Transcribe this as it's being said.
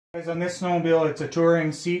Guys, on this snowmobile, it's a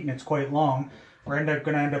touring seat and it's quite long. We're going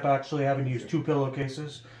to end up actually having to use 2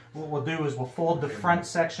 pillowcases. What we'll do is we'll fold the front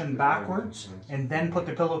section backwards and then put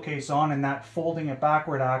the pillowcase on, and that folding it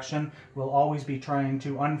backward action will always be trying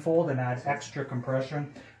to unfold and add extra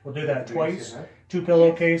compression. We'll do that twice, 2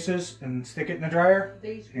 pillowcases, and stick it in the dryer,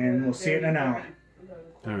 and we'll see it in an hour.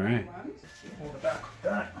 All right. Hold it back like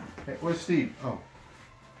that. Hey, where's Steve? Oh.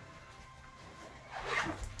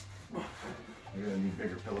 We're gonna need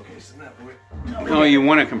bigger pillowcase than that, boy. Oh, you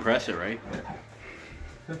want to compress it, right?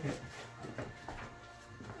 Yeah.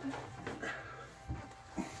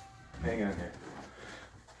 Hang on here.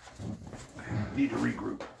 Need to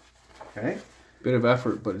regroup. Okay. Bit of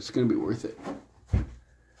effort, but it's going to be worth it.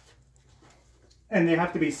 And they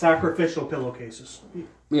have to be sacrificial pillowcases.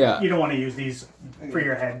 Yeah. You don't want to use these for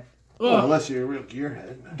your head. Well, unless you're a real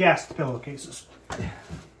gearhead. Guest pillowcases.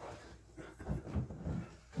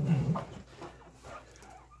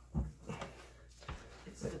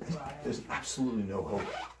 There's absolutely no hope.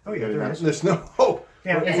 Oh yeah, there is. There's no hope.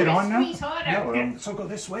 Yeah, is it on now? No, Yeah, so go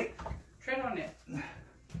this way. Tread on it.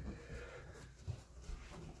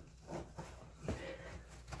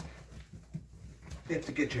 You have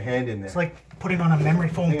to get your hand in there. It's like putting on a memory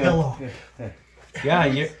foam pillow. Yeah,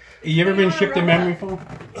 you ever been shipped a memory foam?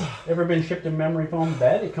 Ever been shipped a memory foam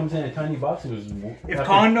bed? It comes in a tiny box. It was If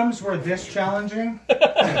condoms were this challenging,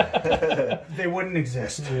 they wouldn't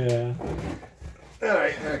exist. Yeah. All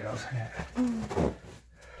right, there it goes.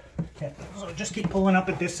 Okay, so just keep pulling up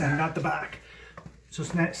at this end, not the back. So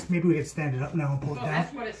maybe we could stand it up now and pull it Oh, down.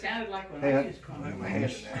 that's what it sounded like when I used condom. My hand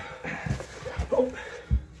in there. Oh.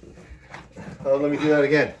 Oh, let me do that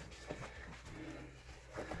again.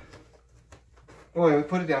 Oh, wait,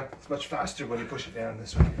 put it down. It's much faster when you push it down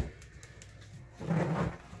this way.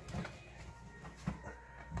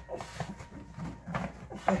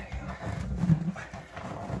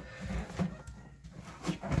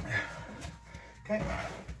 Okay.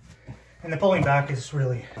 And the pulling back is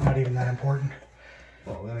really not even that important.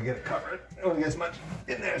 Well, we're gonna get it covered. We're gonna get as much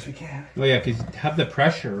in there as we can. Oh yeah, because have the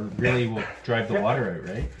pressure really will drive the water out,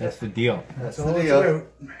 right? That's the deal. That's all the it's deal. about.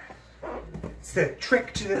 It's the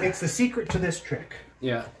trick to it's the secret to this trick.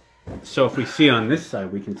 Yeah. So if we see on this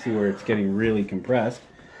side, we can see where it's getting really compressed,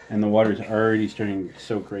 and the water's already starting to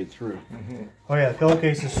soak right through. Mm-hmm. Oh yeah, the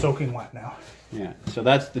pillowcase is soaking wet now. Yeah. So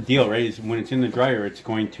that's the deal, right? Is when it's in the dryer, it's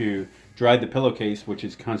going to dry the pillowcase, which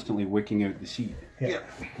is constantly wicking out the seat. Yeah.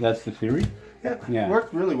 That's the theory? Yeah.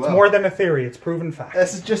 Worked really well. It's more than a theory, it's proven fact.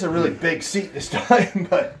 This is just a really big seat this time,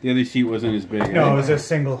 but The other seat wasn't as big. No, right? it was a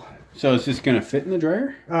single. So is this going to fit in the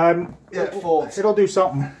dryer? yeah, it folds. It'll do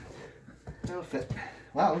something. It'll fit.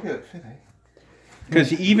 Wow, look at it fit.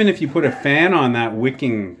 Because even if you put a fan on that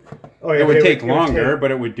wicking, Oh, yeah, it would take longer, but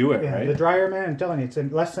it would do it, yeah, right? the dryer, man, I'm telling you, it's in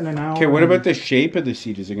less than an hour. Okay, what about the shape of the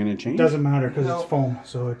seat? Is it going to change? Doesn't matter because it's foam,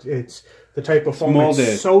 so it's the type of foam. molded.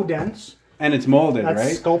 It's so dense. And it's molded, That's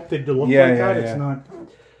right? sculpted to look Yeah, like yeah, that. yeah. It's not.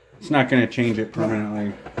 It's not going to change it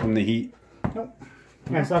permanently from the heat. Nope.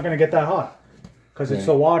 And it's not going to get that hot because it's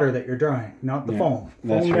the water that you're drying, not the foam.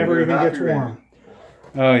 That's Foam right. never even gets Evaporated. warm.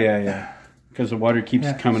 Oh, yeah, yeah. Because the water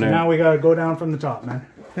keeps coming so out. now we got to go down from the top, man.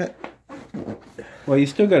 Well, you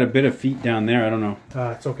still got a bit of feet down there. I don't know.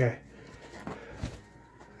 It's okay.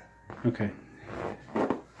 Okay.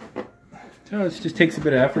 So it just takes a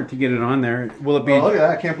bit of effort to get it on there. Will it be... Oh, look at that.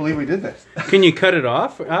 I can't believe we did this. Can you cut it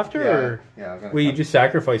off after? Or Yeah, I'm gonna will you cut just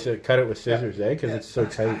sacrifice it, cut it with scissors, eh? Because it's so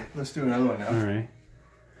tight. Let's do another one now. All right.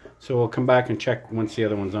 So we'll come back and check once the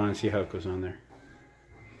other one's on and see how it goes on there.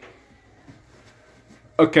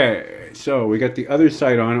 Okay, so we got the other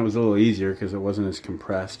side on. It was a little easier because it wasn't as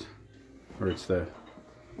compressed, or it's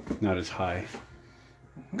not as high.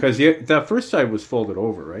 Because that first side was folded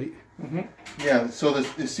over, right? Mm-hmm. Yeah, so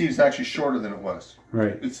this seat is actually shorter than it was.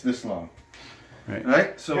 Right. It's this long. Right.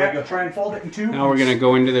 Right? So Yeah, we go. try and fold it in 2. Now we're gonna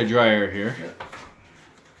go into the dryer here.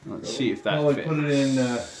 Let's see if that I'll fits. put it in,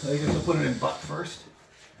 I guess I'll put it in butt first.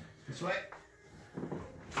 This way.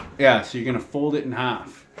 Yeah, so you're gonna fold it in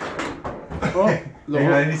half. Oh,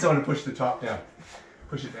 I need someone to push the top down.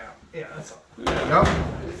 Push it down. Yeah, that's all. There you go.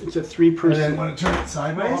 It's a And then three-person. want to turn it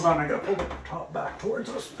sideways. Hold on, I got to pull the top back towards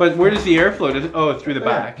us. But where does the airflow? Oh, through the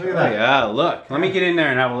back. look at Oh, that. yeah, look. Let me get in there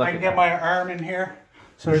and have a look. I can at get that. my arm in here.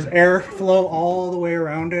 So there's airflow all the way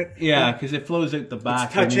around it. Yeah, because it flows out the back.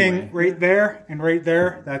 It's touching anyway. right there and right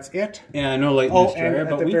there. That's it. Yeah, no light in Oh, this and dryer, at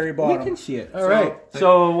but the very bottom. we can see it. All right.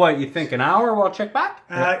 So what, you think an hour while I'll check back?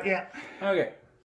 Yeah. Okay.